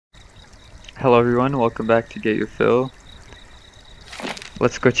Hello everyone, welcome back to Get Your Fill.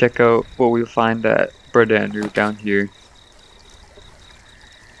 Let's go check out what we'll find at Boadannu down here.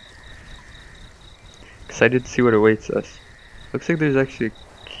 Excited to see what awaits us. Looks like there's actually a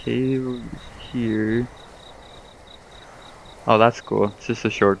cave over here. Oh, that's cool. It's just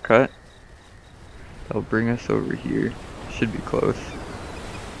a shortcut. That'll bring us over here. Should be close.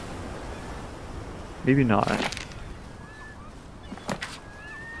 Maybe not.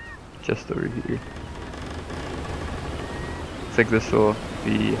 Just over here. Looks like this will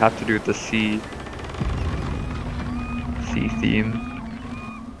have to do with the sea theme.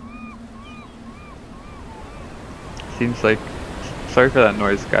 Seems like, sorry for that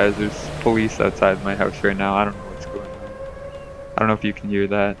noise guys, there's police outside my house right now. I don't know what's going on. I don't know if you can hear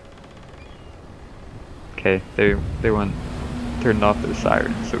that. Okay, they turned off their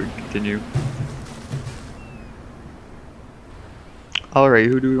sirens, so we can continue. Alright,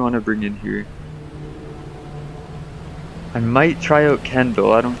 who do we want to bring in here? I might try out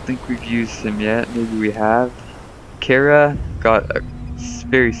Kendall. I don't think we've used him yet. Maybe we have. Kara got a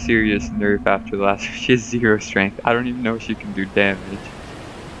very serious nerf after the last. She has 0 strength. I don't even know if she can do damage.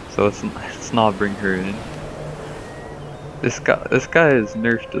 So let's not bring her in. This guy is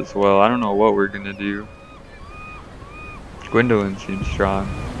nerfed as well. I don't know what we're gonna do. Gwendolyn seems strong.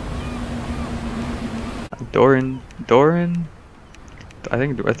 Doran. I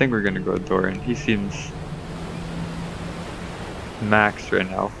think we're gonna go with Doran. He seems max right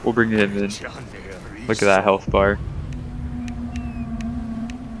now. We'll bring him in. Look at that health bar.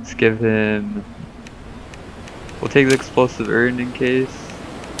 Let's give him. We'll take the explosive urn in case.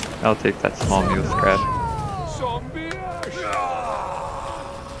 I'll take that small meal scrap.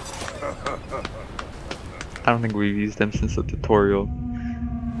 I don't think we've used them since the tutorial.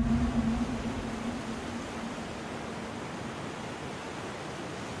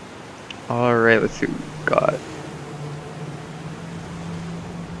 Alright, let's see what we've got.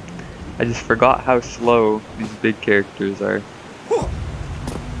 I just forgot how slow these big characters are.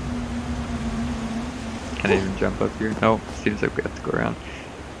 Can I even jump up here? No, seems like we have to go around.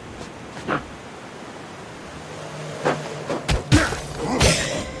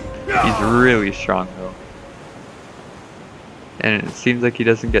 He's really strong though. And it seems like he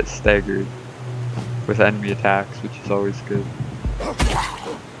doesn't get staggered with enemy attacks, which is always good.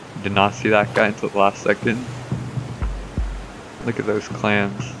 Did not see that guy until the last second. Look at those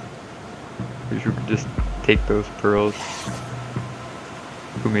clams. Wish we could just take those pearls.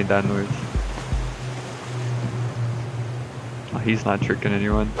 Who made that noise? Oh, he's not tricking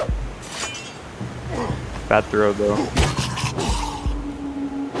anyone. Bad throw though.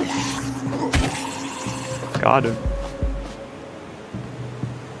 Got him.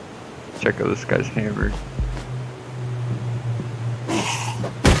 Check out this guy's hammer.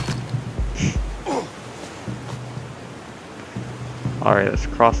 Alright, let's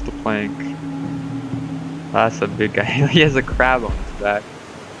cross the plank. That's a big guy. He has a crab on his back.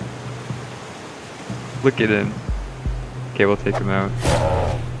 Look at him. Okay, we'll take him out.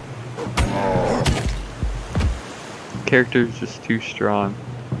 Character's just too strong.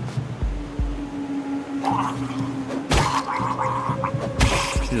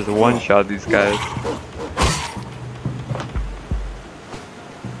 Just one-shot these guys.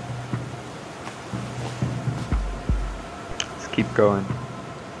 Let's keep going.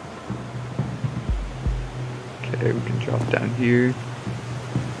 Okay, we can drop down here.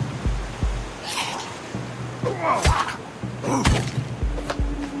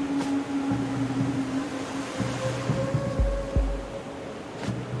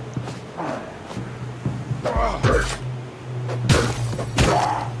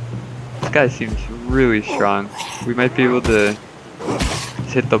 This guy seems really strong. We might be able to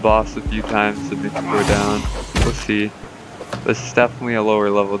hit the boss a few times to make him go down. We'll see. This is definitely a lower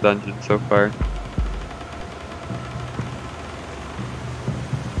level dungeon so far.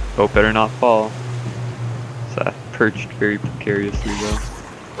 Oh, better not fall. It's perched very precariously though.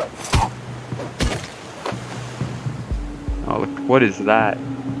 Oh look, what is that?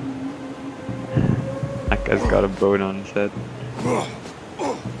 That guy's got a boat on his head.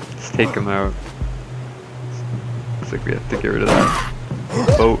 Let's take him out. Looks like we have to get rid of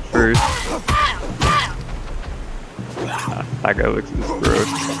that boat first. That guy looks just gross.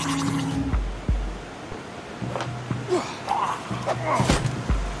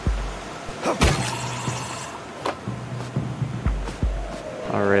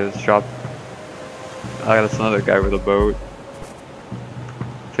 Alright, let's drop. Oh, that's another guy with a boat.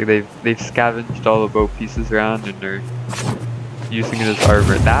 It's like they've scavenged all the boat pieces around and they're using it as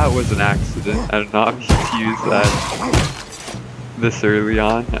armor. That was an accident. I did not mean to use that. this early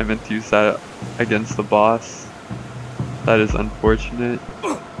on. I meant to use that against the boss. That is unfortunate.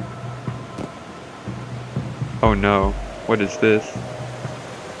 Oh no, what is this?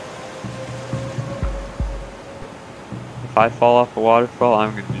 If I fall off a waterfall,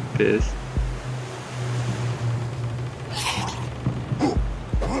 I'm gonna be pissed.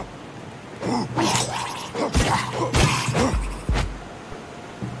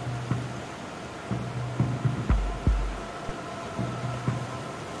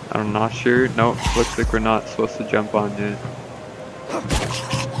 I'm not sure. Nope, looks like we're not supposed to jump on yet.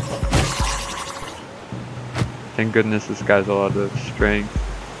 Thank goodness this guy's a lot of strength.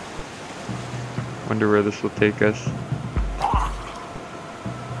 Wonder where this will take us.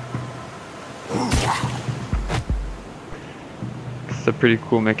 It's a pretty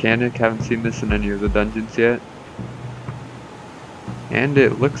cool mechanic. Haven't seen this in any of the dungeons yet. And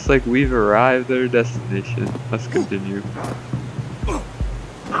it looks like we've arrived at our destination. Let's continue.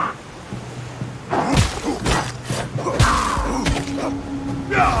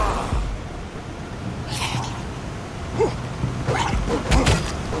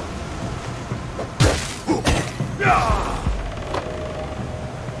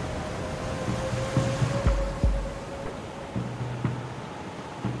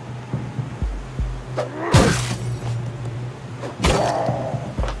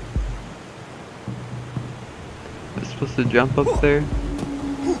 Supposed to jump up there?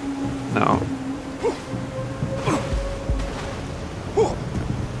 No.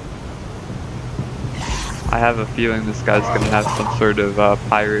 I have a feeling this guy's gonna have some sort of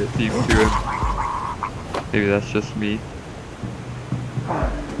pirate theme to him. Maybe that's just me.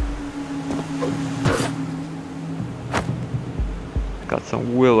 Got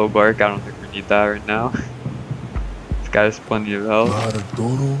some willow bark. I don't think we need that right now. This guy has plenty of health.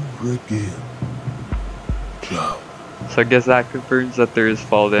 So I guess that confirms that there is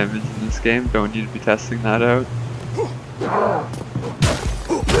fall damage in this game. Don't need to be testing that out.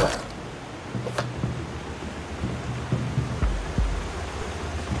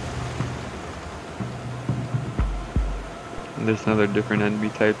 And there's another different enemy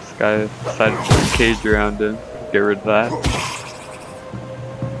type. This guy decided to put a cage around him. Get rid of that.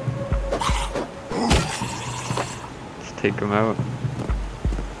 Let's take him out.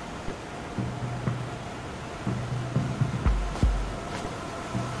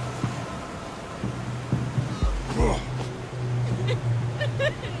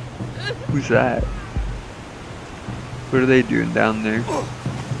 Who's that? What are they doing down there?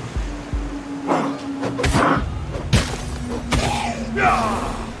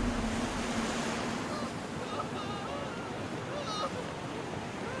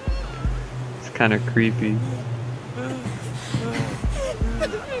 It's kind of creepy.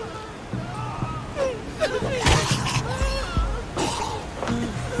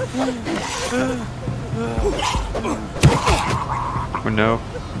 Oh no.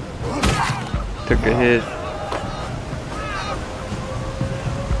 Took a hit.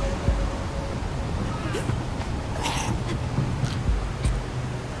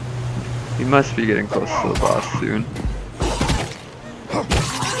 He must be getting close to the boss soon. Let's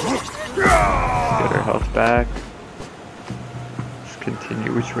get our health back. Let's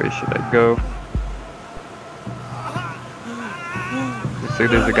continue. Which way should I go? Looks like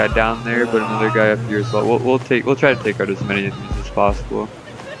there's a guy down there, but another guy up here as well. We'll try to take out as many enemies as possible.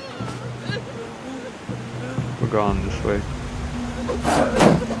 We'll go on this way.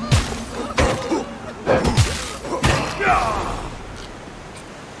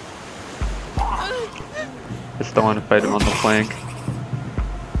 Just don't want to fight him on the flank,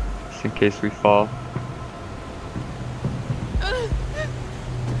 just in case we fall.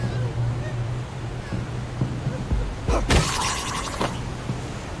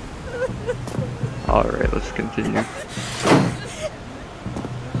 Alright, let's continue.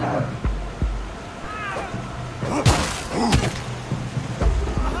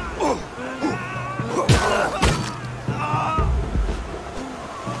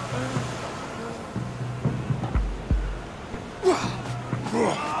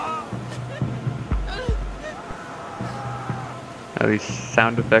 Now these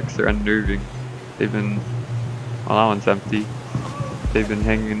sound effects are unnerving. They've been, well, that one's empty. They've been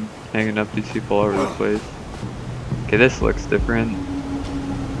hanging up these people all over the place. Okay, this looks different.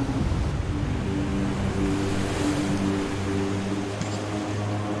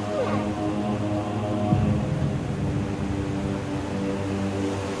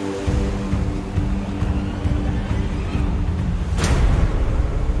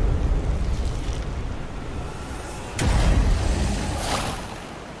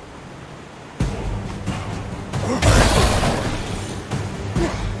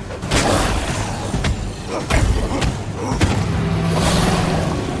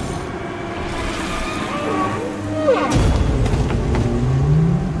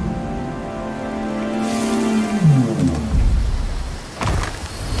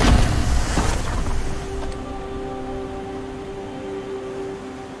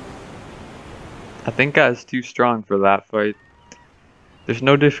 I think I was too strong for that fight. There's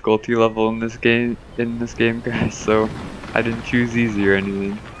no difficulty level in this game, guys, so I didn't choose easy or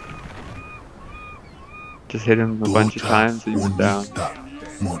anything. Just hit him a bunch of times and he went down.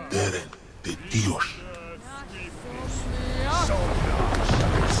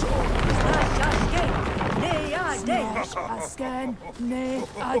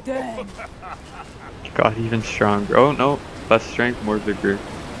 Got even stronger. Oh no, less strength, more vigor.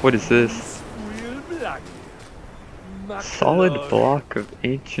 What is this? Solid block of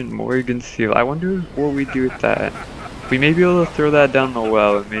ancient Morrigan seal. I wonder what we do with that. We may be able to throw that down the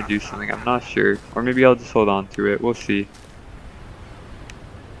well. It may do something. I'm not sure. Or maybe I'll just hold on to it. We'll see.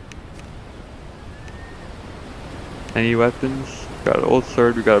 Any weapons? We got an old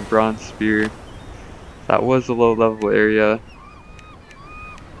sword. We got a bronze spear. That was a low level area.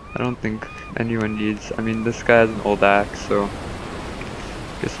 I don't think anyone needs. I mean, this guy has an old axe, so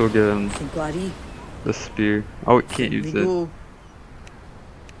guess we'll give him the spear. Oh, we can't use it.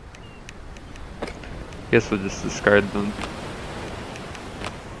 Guess we'll just discard them.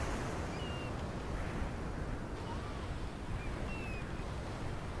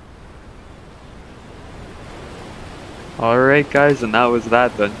 Alright guys, and that was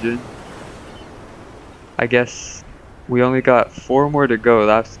that dungeon. I guess we only got 4 more to go.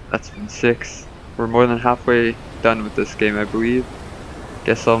 That's been 6. We're more than halfway done with this game, I believe.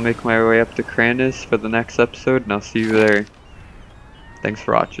 Guess I'll make my way up to Kranis for the next episode, and I'll see you there. Thanks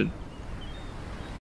for watching.